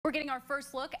We're getting our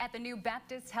first look at the new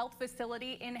Baptist Health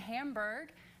facility in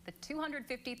Hamburg. The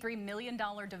 $253 million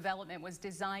development was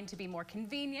designed to be more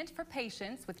convenient for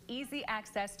patients with easy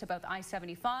access to both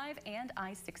I-75 and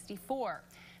I-64.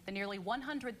 The nearly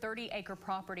 130-acre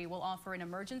property will offer an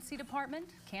emergency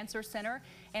department, cancer center,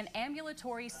 and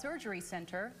ambulatory surgery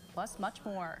center, plus much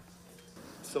more.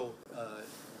 So,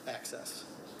 access.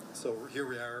 So here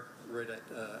we are right at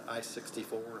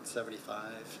I-64 and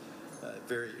 75.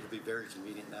 It'll be very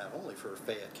convenient not only for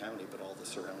Fayette County, but all the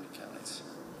surrounding counties.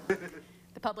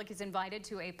 The public is invited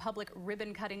to a public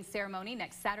ribbon cutting ceremony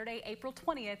next Saturday, April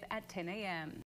 20th at 10 a.m.